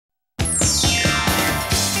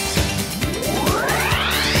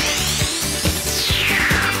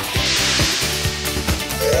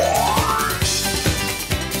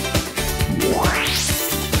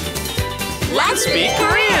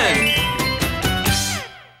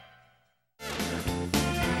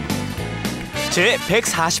제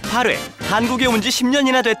 148회 한국에 온 지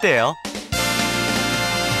 10년이나 됐대요.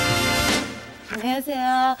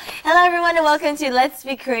 안녕하세요. Hello everyone and welcome to Let's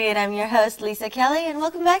Speak Korean. I'm your host Lisa Kelly and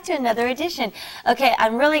welcome back to another edition. Okay,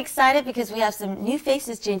 I'm really excited because we have some new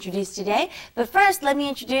faces to introduce today. But first, let me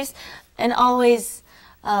introduce an always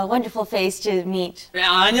wonderful face to meet.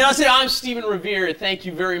 안녕하세요. I'm Stephen Revere. Thank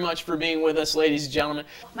you very much for being with us, ladies and gentlemen.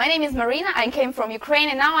 My name is Marina. I came from Ukraine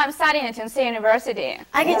and now I'm studying at Tensei University.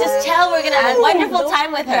 I can just tell we're going to have a wonderful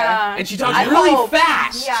time with her. Yeah. And she talks really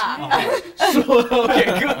fast. Yeah.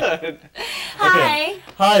 Okay, good. Hi. Okay.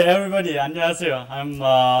 Hi everybody. 안녕하세요. I'm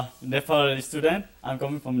a Nepal student. I'm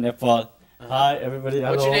coming from Nepal. Hi everybody.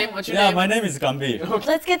 What's your name? What's your name? My name is Gambi. Okay.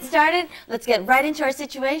 Let's get started. Let's get right into our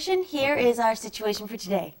situation. Here is our situation for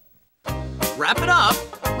today. Wrap it up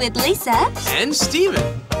with Lisa and Steven.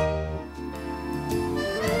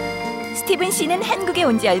 스티븐 씨는 한국에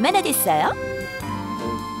온 지 얼마나 됐어요?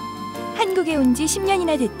 한국에 온 지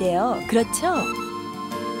 10년이나 됐대요. 그렇죠?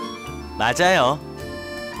 맞아요.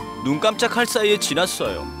 눈 깜짝할 사이에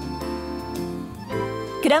지났어요.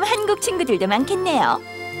 그럼 한국 친구들도 많겠네요.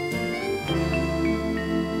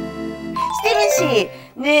 스티븐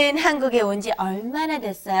씨는 한국에 온 지 얼마나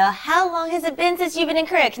됐어요? How long has it been since you've been in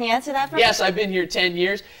Korea? Can you answer that for me? Yes, I've been here 10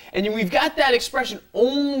 years. And we've got that expression,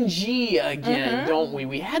 onji again, don't we?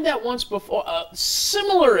 We had that once before, a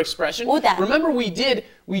similar expression. 오다. Remember we did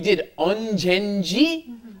언젠지,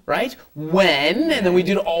 right? When, and then we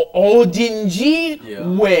did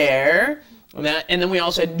어딘지, where. And then we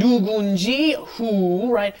also had 누군지,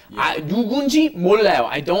 who, right? 누군지 몰라요.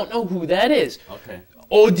 I don't know who that is. Okay.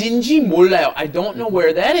 어딘지 몰라요. I don't know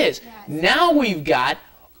where that is. Now we've got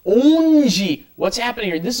온지. What's happening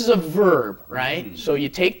here? This is a verb, right? So you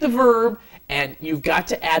take the verb and you've got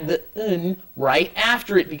to add the un right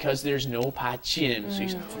after it because there's no 받침. So you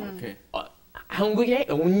say, Okay. 한국에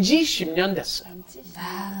온지 10년 됐어요.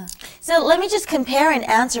 So let me just compare and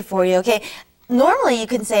answer for you, okay? Normally you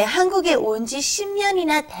can say 한국에 온 지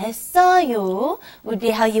 10년이나 됐어요 would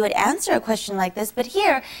be how you would answer a question like this. But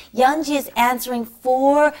here, Yeonji is answering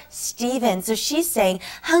for Steven. So she's saying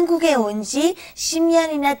한국에 온 지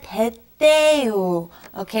 10년이나 됐대요.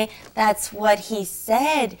 Okay, that's what he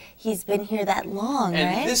said. He's been here that long,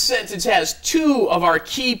 And right? this sentence has two of our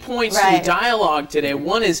key points to the dialogue today.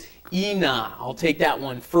 One is ina. I'll take that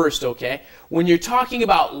one first, okay? When you're talking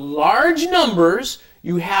about large numbers,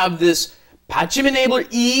 you have this 받침 enabler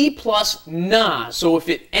E plus na. So if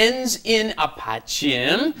it ends in a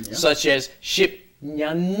받침, such as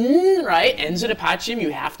 10년, right, ends in a 받침,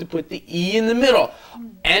 you have to put the E in the middle.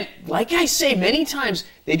 And like I say many times,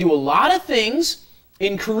 they do a lot of things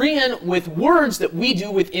in Korean with words that we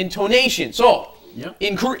do with intonation. So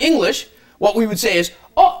in English, what we would say is,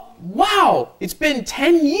 oh, wow, it's been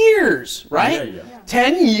 10 years, right?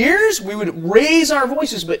 10 years, we would raise our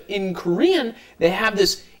voices. But in Korean, they have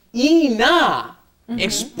this ina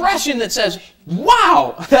expression that says,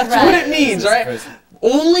 wow, that's what it means, right?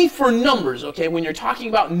 Only for numbers, okay? When you're talking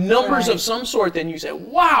about numbers of some sort, then you say,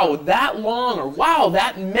 wow, that long, or wow,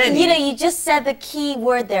 that many. You know, you just said the key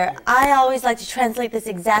word there. I always like to translate this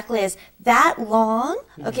exactly as that long.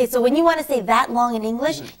 Okay, so when you want to say that long in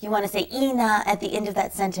English, you want to say ina at the end of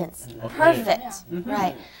that sentence. Perfect.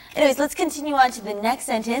 Right. Anyways, let's continue on to the next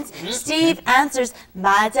sentence. Steve answers,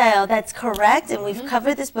 맞아요. That's correct, and we've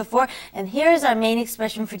covered this before. And here's our main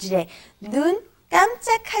expression for today. 눈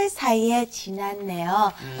깜짝할 사이에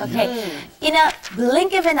지났네요. Okay, in a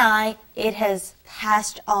blink of an eye, it has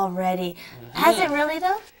passed already. Has it really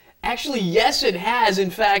though? Actually, yes, it has.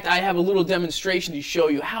 In fact, I have a little demonstration to show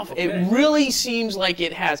you how it really seems like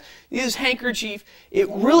it has. This handkerchief, it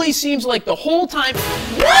really seems like the whole time.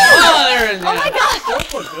 Oh, there it is. Oh my gosh!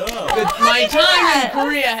 My time in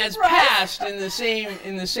Korea has passed in the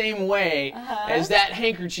same way as that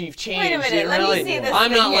handkerchief changed. Wait a minute, It let me really, see this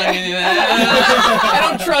I'm not thing letting you that. I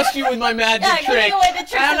don't trust you with my magic trick. Give me away the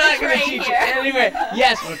trick I'm of not the going to trade teach here. you. Anyway,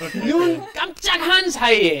 yes. 눈 깜짝한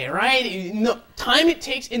사이에, right? No, time it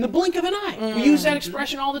takes in the blink of an eye. We use that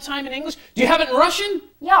expression all the time in English. Do you have it in Russian?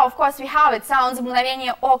 Yeah, of course we have it. Sounds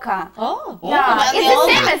мгновение ока. Oh, Yeah, it's the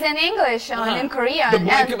same as in English in Korean. The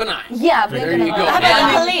blink of an eye. Yeah, blink There of an you eye. go. how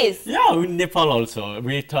about the police? Yeah, in Nepal also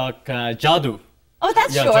we talk jadu. Oh,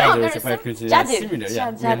 that's Yeah, short. jadu there's is quite Jadu. similar.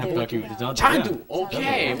 Yeah, we Jadu. have talking with jadu. Jadu.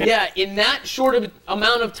 Okay. Yeah, in that short of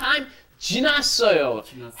amount of time, 지났어요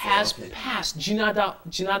has passed.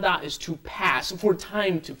 지나다 is to pass, for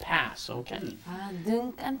time to pass. Okay.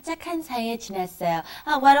 눈 깜짝한 사이에 지났어요.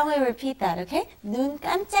 Why don't we repeat that, okay? 눈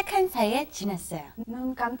깜짝한 사이에 지났어요.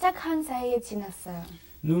 눈 깜짝한 사이에 지났어요.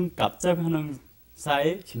 눈 깜짝하는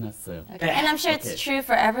사이 지났어요. Okay. And I'm sure it's true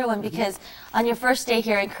for everyone because on your first day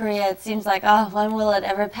here in Korea, it seems like, oh, when will it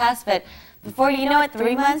ever pass? But before you know it,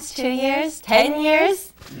 3 months, 2 years, 10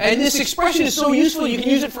 years. And this expression is so useful. You can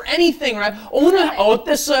use it for anything, right? 오늘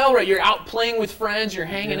어땠어요? Right? You're out playing with friends. You're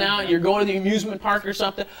hanging out. You're going to the amusement park or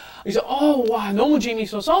something. You say, oh, 와, 너무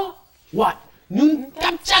재밌어서. What? 눈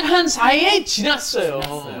깜짝한 사이에 지났어요.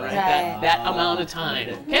 Right? That amount of time.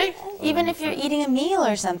 Okay? Even if you're eating a meal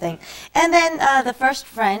or something. And then the first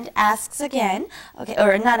friend asks again, okay,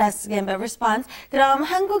 or not asks again, but responds, 그럼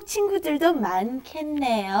한국 친구들도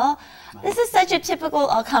많겠네요. This is such a typical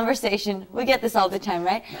conversation. We get this all the time,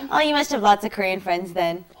 right? Oh, you must have lots of Korean friends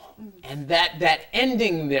then. And that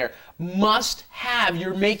ending there must have,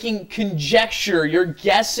 you're making conjecture, you're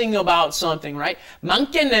guessing about something, right?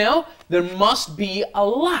 많겠네요, there must be a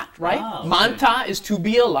lot, right? 많다 is to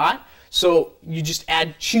be a lot. So you just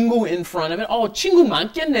add 친구 in front of it. Oh, 친구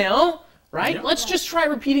많겠네요, right? Yeah. Let's just try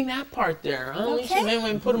repeating that part there. Okay.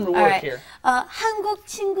 Maybe put them to work here. 한국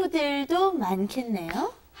친구들도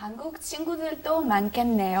많겠네요. 한국 친구들도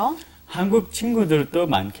많겠네요. 한국 친구들도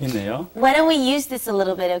많겠네요. Why don't we use this a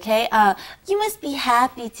little bit, okay? You must be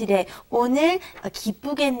happy today. 오늘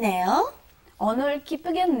기쁘겠네요. 오늘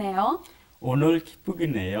기쁘겠네요. 오늘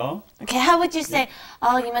기쁘겠네요. Okay, how would you say,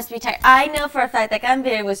 oh, you must be tired? I know for a fact that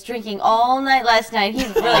Gambir was drinking all night last night.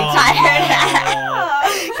 He's really tired.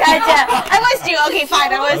 Gotcha. I was too. Okay,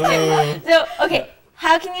 fine, I was too. So, okay,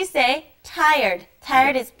 how can you say tired?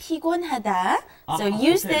 Tired is 피곤하다. So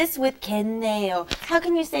use this with 겠네요. How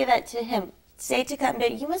can you say that to him? Say to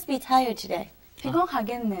Gambir, you must be tired today.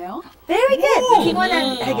 피곤하겠네요. Very good.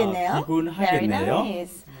 피곤하겠네요. 피곤하겠네요. Very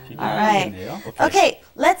nice. All right. Okay,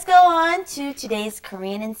 let's go on to today's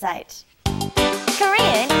Korean Insight.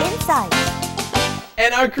 Korean Insight.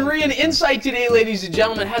 And our Korean Insight today, ladies and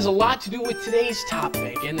gentlemen, has a lot to do with today's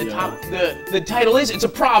topic. And the title is, it's a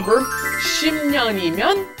proverb,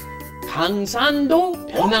 10년이면 강산도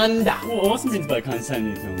변한다. What's meant by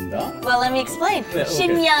강산이 변한다? Well, let me explain. Okay.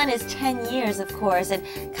 10년 is 10 years, of course, and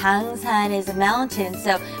강산 is a mountain.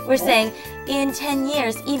 So we're saying in 10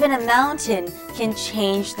 years, even a mountain can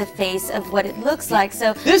change the face of what it looks like.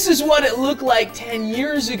 So this is what it looked like 10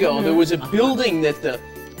 years ago. There was a building that the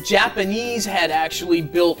Japanese had actually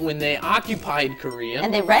built when they occupied Korea.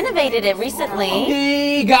 and they renovated it recently.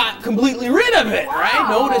 They got completely rid of it, right?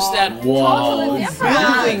 Notice that whole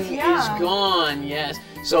building Yeah. is gone, yes.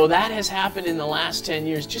 So that has happened in the last 10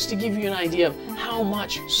 years, just to give you an idea of how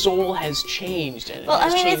much Seoul has changed. And Well,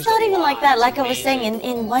 I mean, it's not even like that. Like I was saying,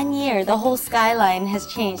 in 1 year, the whole skyline has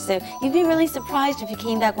changed. So you'd be really surprised if you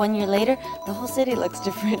came back 1 year later, the whole city looks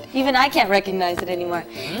different. Even I can't recognize it anymore.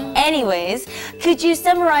 Anyways, could you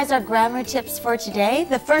summarize our grammar tips for today?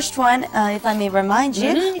 The first one, if I may remind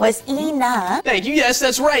you, was 이나. Thank you. Yes,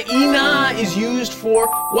 that's right. Ina is used for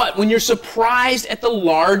what? When you're surprised at the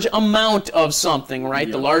large amount of something, right?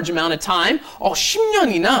 The large amount of time. Oh,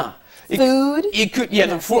 10년이나. Food. It could, yeah,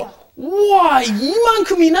 the food. Wow,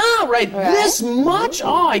 이만큼이나, right? This much?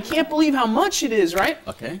 Oh, I can't believe how much it is, right?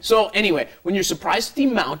 Okay. So anyway, when you're surprised at the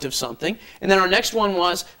amount of something, and then our next one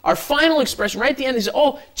was, our final expression right at the end is,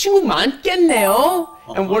 oh, 친구 많겠네요.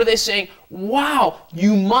 And what are they saying? Wow,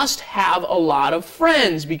 you must have a lot of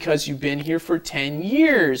friends because you've been here for 10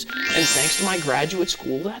 years. And thanks to my graduate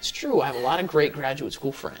school, that's true. I have a lot of great graduate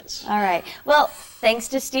school friends. All right. Well, thanks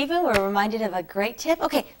to Stephen, we're reminded of a great tip.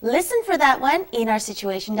 Okay, listen for that one in our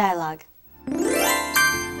situation dialogue.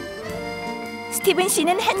 스티븐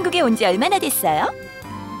씨는 한국에 온 지 얼마나 됐어요?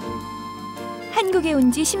 한국에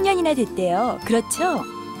온 지 10년이나 됐대요. 그렇죠?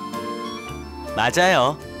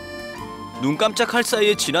 맞아요. 눈 깜짝할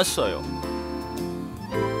사이에 지났어요.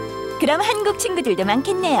 그럼 한국 친구들도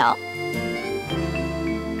많겠네요.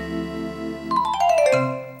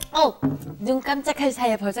 Oh, 눈 깜짝할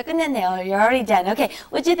사이에 벌써 끝냈네요. You're already done. Okay,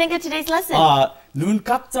 what do you think of today's lesson? 눈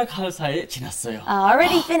깜짝할 사이에 지났어요.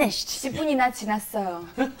 Already finished. 10분이나 지났어요.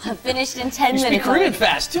 Finished in 10 You speak minutes. Korean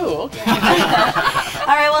fast too. Okay.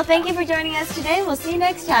 All right, well, thank you for joining us today. We'll see you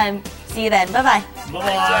next time. See you then. Bye-bye.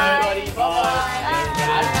 Bye. Everybody, bye-bye.